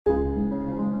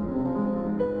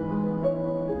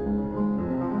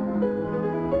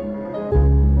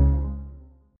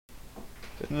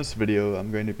this video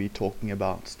I'm going to be talking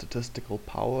about statistical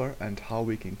power and how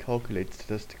we can calculate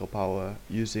statistical power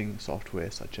using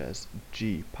software such as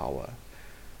G-Power.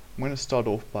 I'm going to start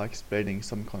off by explaining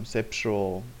some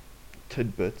conceptual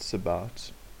tidbits about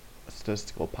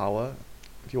statistical power.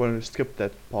 If you want to skip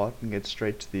that part and get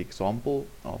straight to the example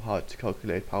of how to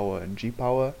calculate power in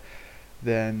G-Power,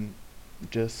 then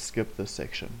just skip this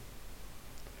section.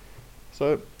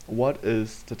 So, what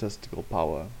is statistical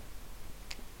power?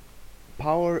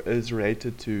 Power is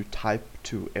related to type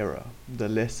 2 error, the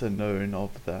lesser known of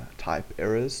the type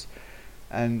errors,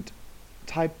 and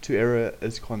type 2 error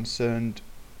is concerned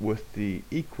with the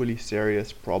equally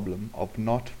serious problem of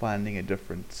not finding a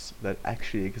difference that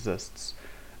actually exists.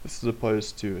 This is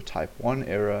opposed to a type 1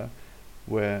 error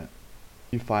where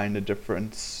you find a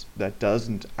difference that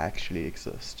doesn't actually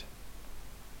exist.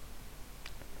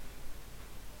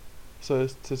 So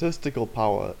statistical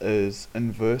power is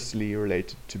inversely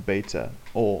related to beta,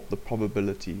 or the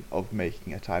probability of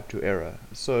making a type 2 error.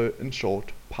 So in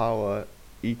short, power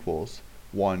equals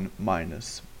 1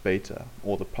 minus beta,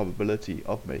 or the probability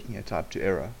of making a type 2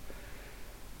 error.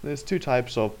 There's two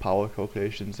types of power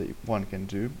calculations that one can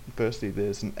do. Firstly,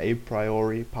 there's an a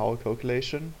priori power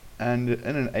calculation, and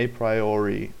in an a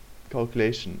priori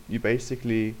calculation, you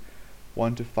basically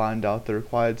want to find out the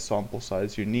required sample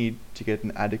size you need to get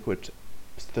an adequate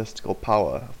statistical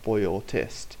power for your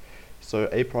test. So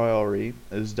a priori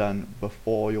is done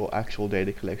before your actual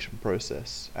data collection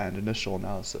process and initial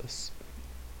analysis.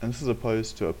 And this is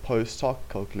opposed to a post hoc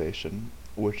calculation,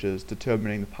 which is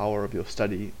determining the power of your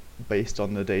study based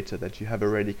on the data that you have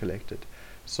already collected.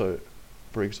 So,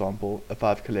 for example, if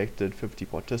I've collected 50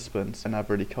 participants and I've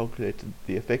already calculated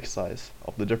the effect size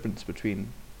of the difference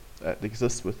between that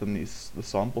exists within the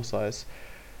sample size,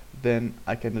 then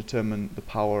I can determine the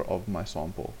power of my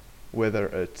sample,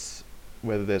 whether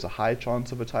there's a high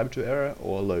chance of a type 2 error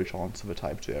or a low chance of a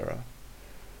type 2 error.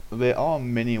 There are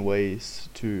many ways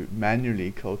to manually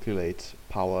calculate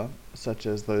power, such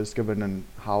as those given in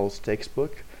Howell's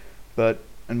textbook, but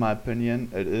in my opinion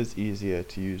it is easier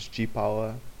to use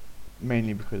G-Power,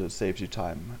 mainly because it saves you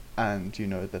time and you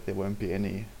know that there won't be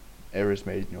any errors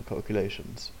made in your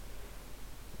calculations.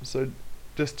 So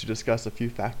just to discuss a few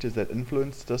factors that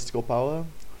influence statistical power.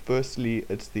 Firstly,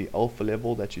 it's the alpha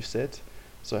level that you set.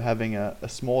 So having a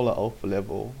smaller alpha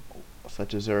level,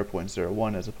 such as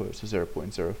 0.01 as opposed to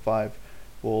 0.05,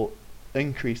 will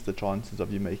increase the chances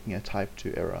of you making a type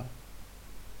 2 error.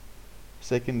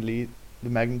 Secondly,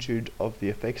 the magnitude of the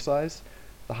effect size.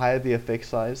 The higher the effect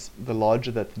size, the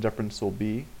larger that the difference will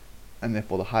be, and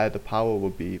therefore the higher the power will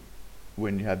be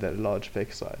when you have that large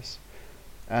effect size.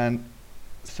 And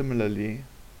similarly,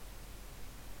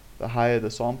 the higher the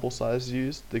sample size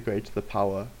used, the greater the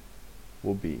power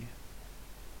will be.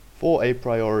 For a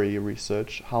priori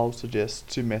research, Howell suggests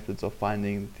two methods of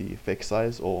finding the effect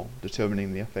size or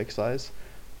determining the effect size.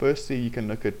 Firstly, you can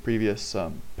look at previous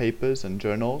papers and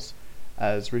journals,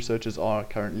 as researchers are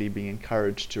currently being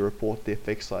encouraged to report the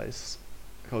effect size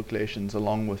calculations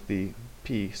along with the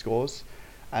p-scores.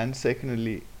 And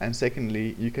secondly,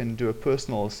 you can do a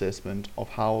personal assessment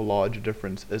of how large a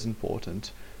difference is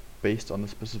important based on the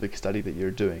specific study that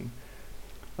you're doing.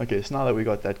 Okay, so now that we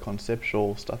got that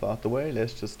conceptual stuff out the way,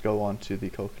 let's just go on to the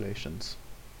calculations.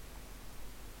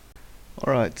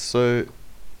 Alright, so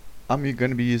I'm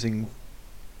going to be using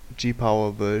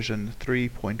G-Power version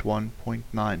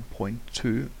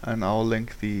 3.1.9.2, and I'll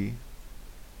link the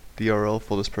URL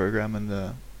for this program in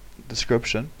the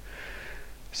description.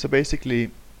 So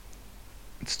basically,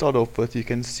 to start off with, you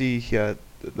can see here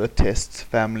the tests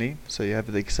family. So you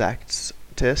have the exact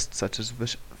tests such as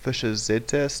Fisher's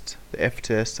Z-test, the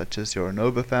F-test such as your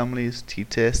ANOVA families,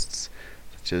 T-tests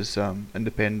such as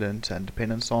independent and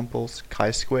dependent samples,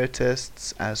 chi-square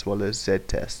tests, as well as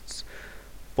Z-tests.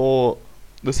 For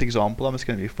this example, I'm just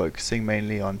going to be focusing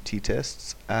mainly on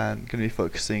T-tests, and going to be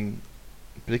focusing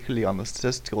particularly on the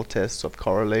statistical tests of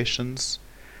correlations,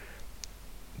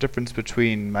 difference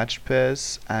between matched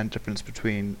pairs, and difference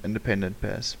between independent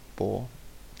pairs for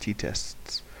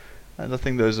T-tests. And I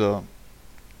think those are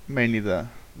mainly the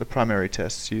primary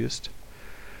tests used.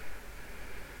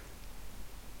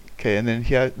 Okay, and then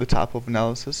here the type of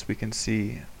analysis we can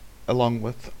see, along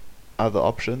with other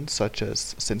options such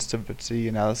as sensitivity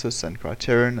analysis and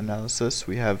criterion analysis,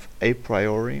 we have a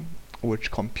priori, which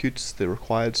computes the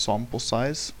required sample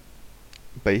size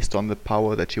based on the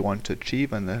power that you want to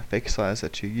achieve and the effect size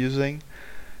that you're using,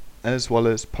 as well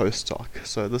as post hoc.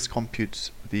 So this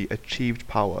computes the achieved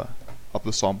power of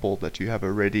the sample that you have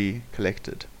already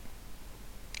collected.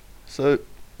 So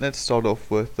let's start off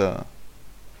with an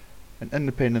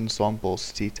independent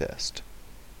samples t-test.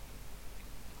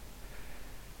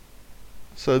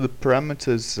 So the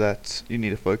parameters that you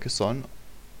need to focus on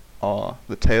are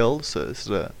the tails. So this is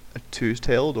a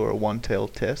two-tailed or a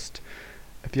one-tailed test.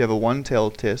 If you have a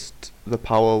one-tailed test, the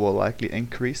power will likely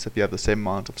increase if you have the same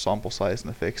amount of sample size and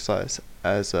effect size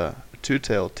as a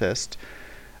two-tailed test.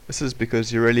 This is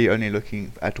because you're really only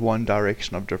looking at one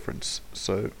direction of difference.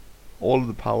 So all of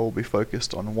the power will be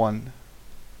focused on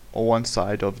one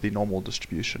side of the normal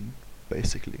distribution,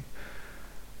 basically.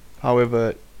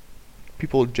 However,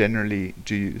 people generally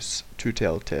do use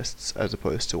two-tailed tests as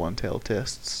opposed to one-tailed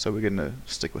tests, so we're going to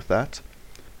stick with that.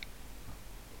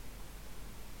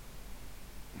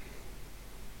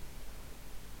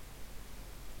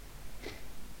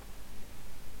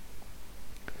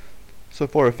 So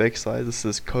for effect size, this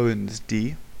is Cohen's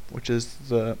d, which is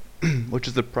the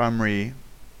primary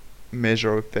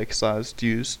measure of effect size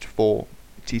used for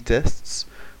t-tests,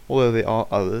 although there are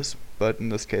others, but in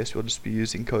this case we'll just be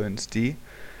using Cohen's d.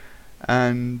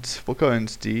 And for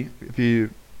Cohen's d, if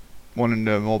you want to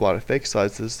know more about effect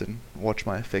sizes, then watch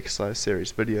my effect size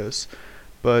series videos.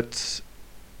 But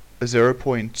a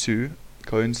 0.2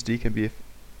 Cohen's d can be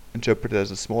interpreted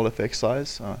as a small effect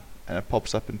size, and it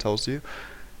pops up and tells you.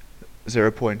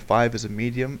 0.5 is a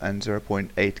medium, and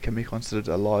 0.8 can be considered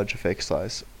a large effect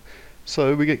size.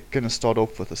 So we're going to start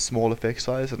off with a small effect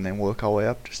size and then work our way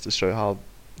up, just to show how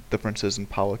differences in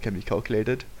power can be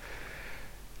calculated.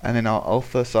 And then our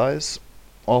alpha size,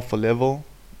 alpha level,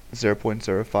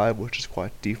 0.05, which is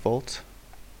quite default,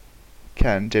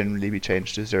 can generally be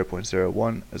changed to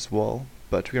 0.01 as well,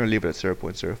 but we're going to leave it at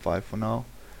 0.05 for now.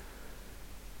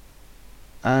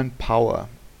 And power.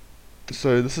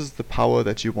 So this is the power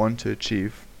that you want to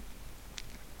achieve.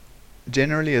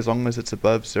 Generally, as long as it's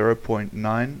above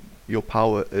 0.9, your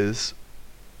power is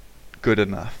good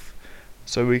enough.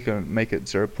 So we can make it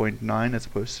 0.9 as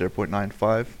opposed to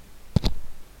 0.95.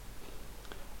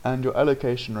 And your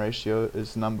allocation ratio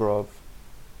is number of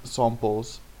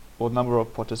samples or number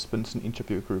of participants in each of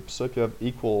your groups. So if you have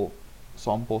equal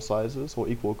sample sizes or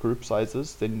equal group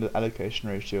sizes, then the allocation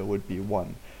ratio would be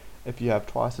 1. If you have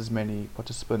twice as many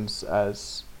participants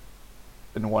as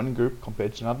in one group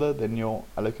compared to another, then your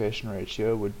allocation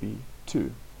ratio would be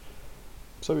 2.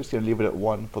 So we're just going to leave it at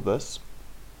 1 for this.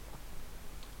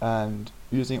 And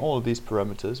using all of these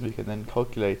parameters, we can then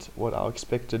calculate what our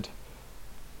expected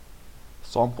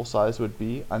sample size would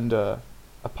be under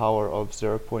a power of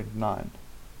 0.9.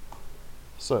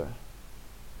 So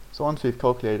once we've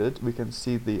calculated, we can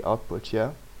see the output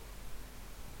here.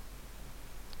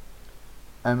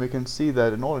 And we can see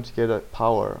that in order to get a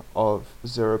power of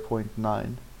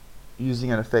 0.9,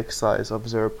 using an effect size of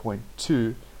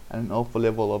 0.2 and an alpha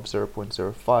level of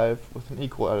 0.05 with an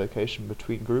equal allocation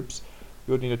between groups,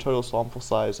 we would need a total sample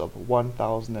size of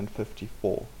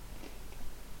 1054,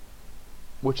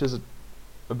 which is a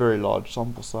very large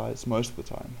sample size most of the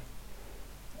time.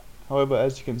 However,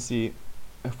 as you can see,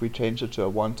 if we change it to a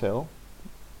one-tail,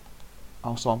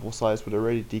 our sample size would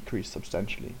already decrease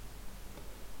substantially.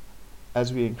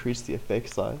 As we increase the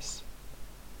effect size,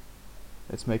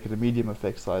 let's make it a medium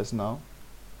effect size now,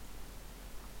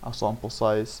 our sample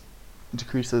size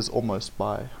decreases almost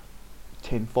by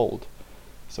tenfold.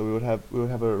 So we would have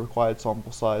a required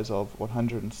sample size of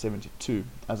 172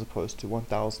 as opposed to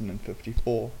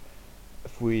 1054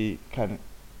 if we can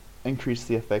increase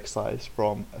the effect size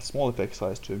from a small effect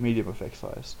size to a medium effect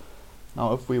size.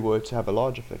 Now if we were to have a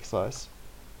large effect size,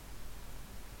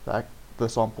 the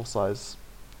sample size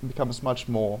becomes much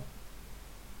more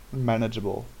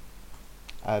manageable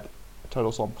at a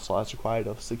total sample size required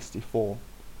of 64.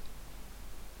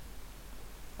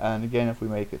 And again, if we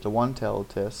make it a one-tailed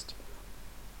test,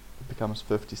 it becomes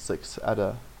 56 at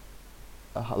a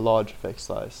large effect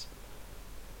size.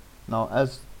 Now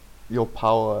as your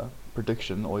power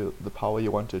prediction or the power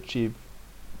you want to achieve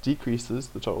decreases,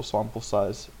 the total sample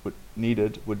size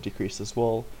needed would decrease as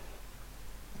well.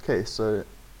 Okay, so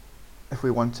if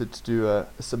we wanted to do a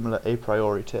similar a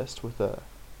priori test with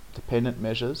dependent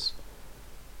measures,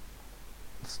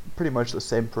 it's pretty much the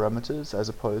same parameters as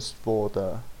opposed for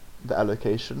the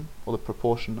allocation or the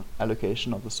proportion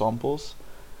allocation of the samples,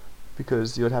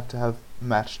 because you would have to have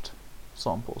matched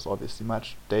samples, obviously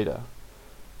matched data.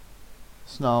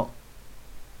 So now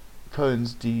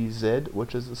Cohen's dz,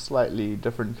 which is a slightly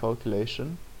different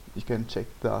calculation, you can check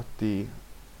out the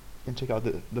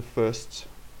first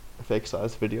effect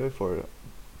size video for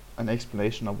an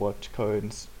explanation of what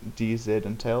Cohen's dz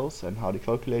entails and how to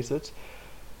calculate it.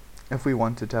 If we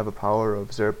wanted to have a power of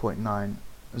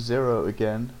 0.90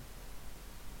 again,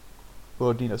 we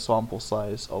would need a sample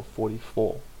size of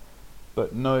 44.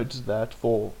 But note that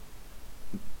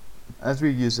as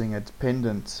we're using a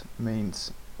dependent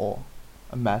means or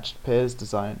a matched pairs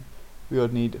design, we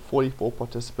would need 44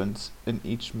 participants in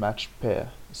each matched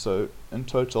pair. So in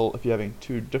total, if you're having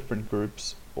two different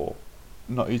groups or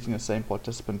not using the same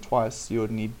participant twice, you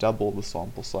would need double the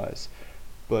sample size.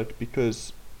 But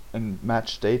because in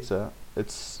matched data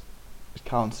it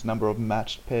counts number of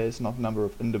matched pairs, not number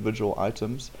of individual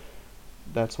items,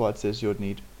 that's why it says you would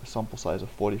need a sample size of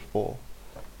 44.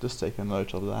 Just take a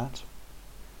note of that.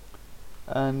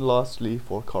 And lastly,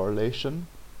 for correlation,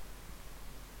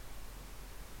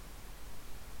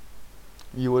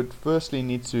 you would firstly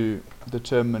need to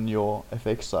determine your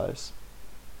effect size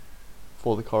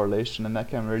for the correlation, and that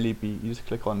can really be, you just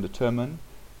click on determine,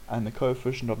 and the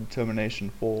coefficient of determination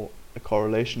for a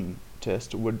correlation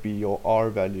test would be your R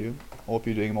value, or if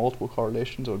you're doing multiple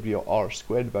correlations, it would be your R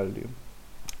squared value.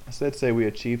 So let's say we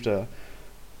achieved a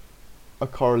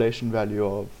correlation value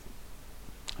of,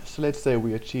 so let's say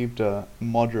we achieved a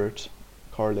moderate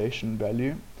correlation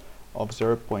value of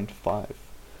 0.5.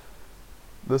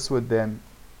 This would then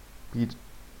be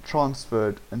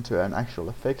transferred into an actual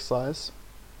effect size,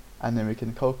 and then we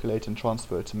can calculate and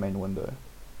transfer it to main window.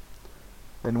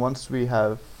 Then once we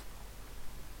have,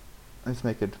 let's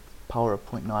make it power of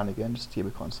 0.9 again, just to keep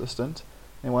it consistent.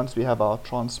 And once we have our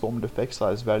transformed effect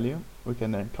size value, we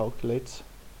can then calculate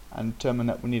and determine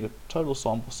that we need a total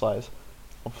sample size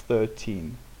of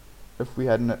 13. If we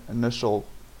had an initial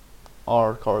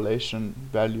R correlation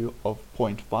value of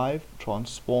 0.5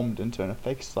 transformed into an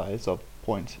effect size of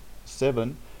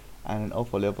 0.7 and an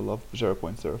alpha level of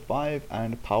 0.05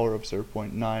 and a power of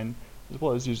 0.9, as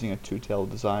well as using a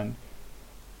two-tailed design,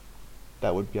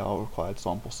 that would be our required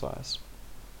sample size.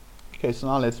 Okay, so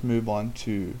now let's move on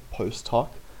to post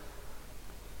hoc.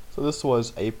 So this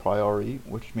was a priori,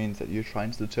 which means that you're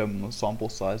trying to determine the sample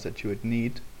size that you would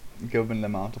need given the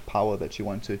amount of power that you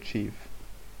want to achieve.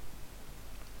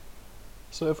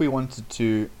 So if we wanted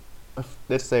to,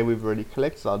 let's say we've already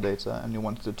collected our data and you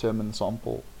want to determine the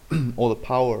sample or the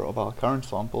power of our current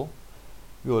sample,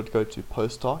 we would go to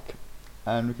post hoc,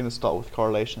 and we're going to start with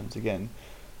correlations again.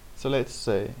 So let's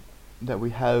say that we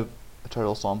have a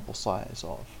total sample size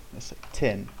of, let's say,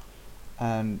 10,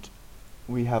 and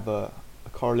we have a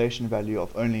correlation value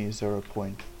of only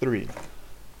 0.3.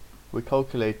 We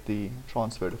calculate the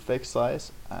transferred effect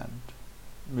size and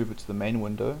move it to the main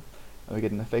window, and we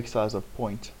get an effect size of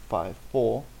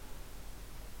 0.54.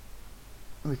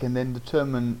 We can then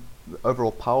determine the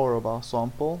overall power of our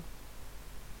sample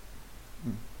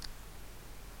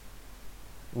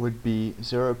would be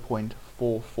 0.44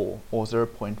 or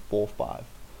 0.45.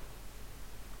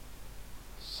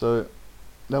 So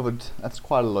that's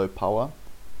quite a low power,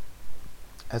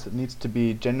 as it needs to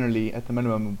be generally at the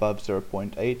minimum above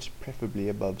 0.8, preferably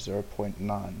above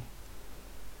 0.9.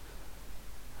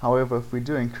 However, if we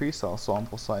do increase our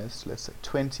sample size, let's say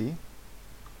 20,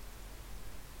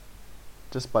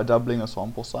 just by doubling the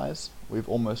sample size, we've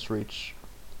almost reached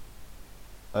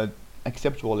an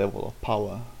acceptable level of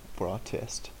power for our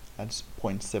test at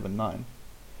 0.79.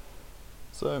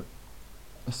 So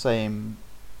the same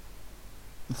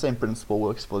principle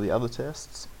works for the other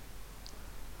tests.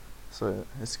 So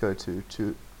let's go to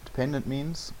dependent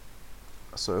means.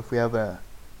 So if we have an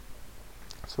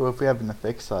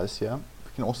effect size here,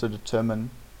 we can also determine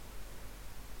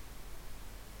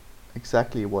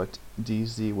exactly what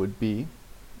dz would be,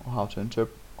 or how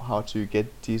to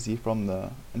get dz from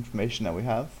the information that we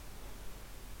have.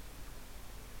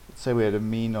 Let's say we had a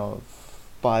mean of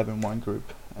 5 in one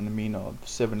group and a mean of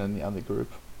 7 in the other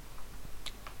group,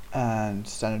 and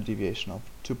standard deviation of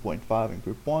 2.5 in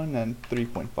group 1 and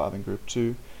 3.5 in group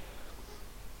 2.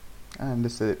 And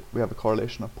let's say that we have a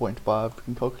correlation of 0.5, we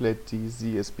can calculate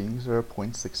dz as being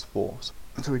 0.64.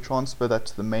 So we transfer that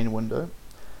to the main window,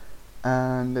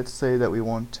 and let's say that we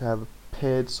want to have a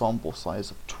paired sample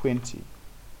size of 20.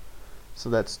 So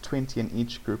that's 20 in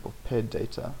each group of paired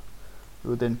data.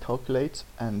 We would then calculate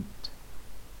and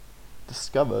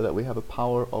discover that we have a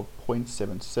power of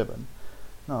 0.77.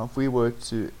 Now if we were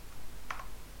to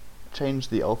change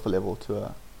the alpha level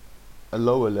to a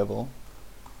lower level,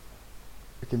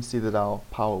 we can see that our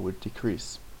power would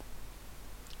decrease,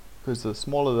 because the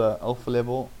smaller the alpha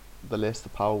level, the less the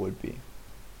power would be.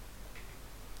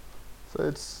 So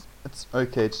it's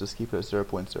okay to just keep it at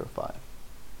 0.05.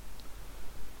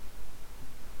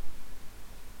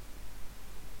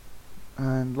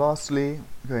 And lastly,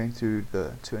 going to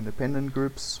the two independent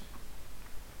groups.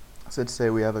 So let's say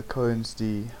we have a Cohen's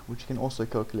d, which you can also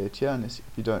calculate here, unless if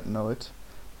you don't know it.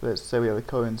 So let's say we have a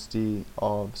Cohen's d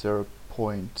of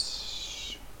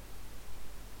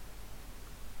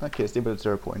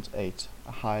 0.8,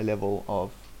 a high level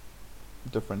of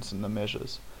difference in the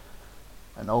measures,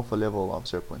 an alpha level of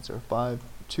 0.05,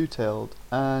 two-tailed,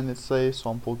 and let's say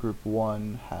sample group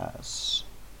 1 has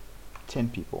 10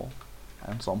 people,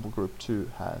 and sample group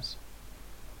 2 has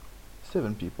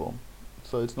 7 people.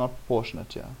 So it's not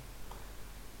proportionate here.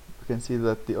 We can see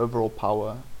that the overall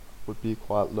power would be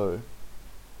quite low.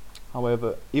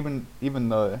 However, even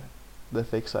though the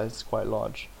effect size is quite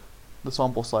large, the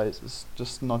sample size is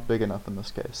just not big enough in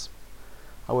this case.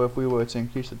 However, if we were to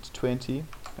increase it to 20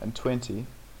 and 20,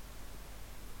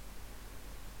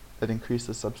 it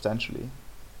increases substantially.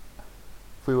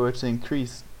 If we were to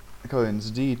increase cones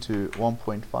D to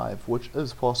 1.5, which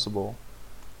is possible,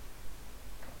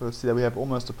 we'll see that we have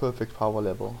almost a perfect power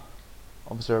level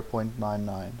of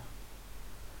 0.99.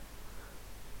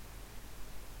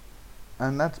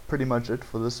 And that's pretty much it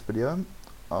for this video.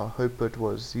 I hope it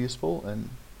was useful in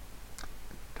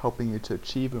helping you to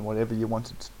achieve in whatever you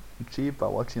wanted to achieve by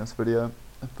watching this video.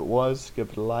 If it was, give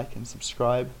it a like and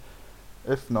subscribe.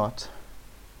 If not,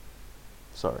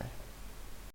 sorry.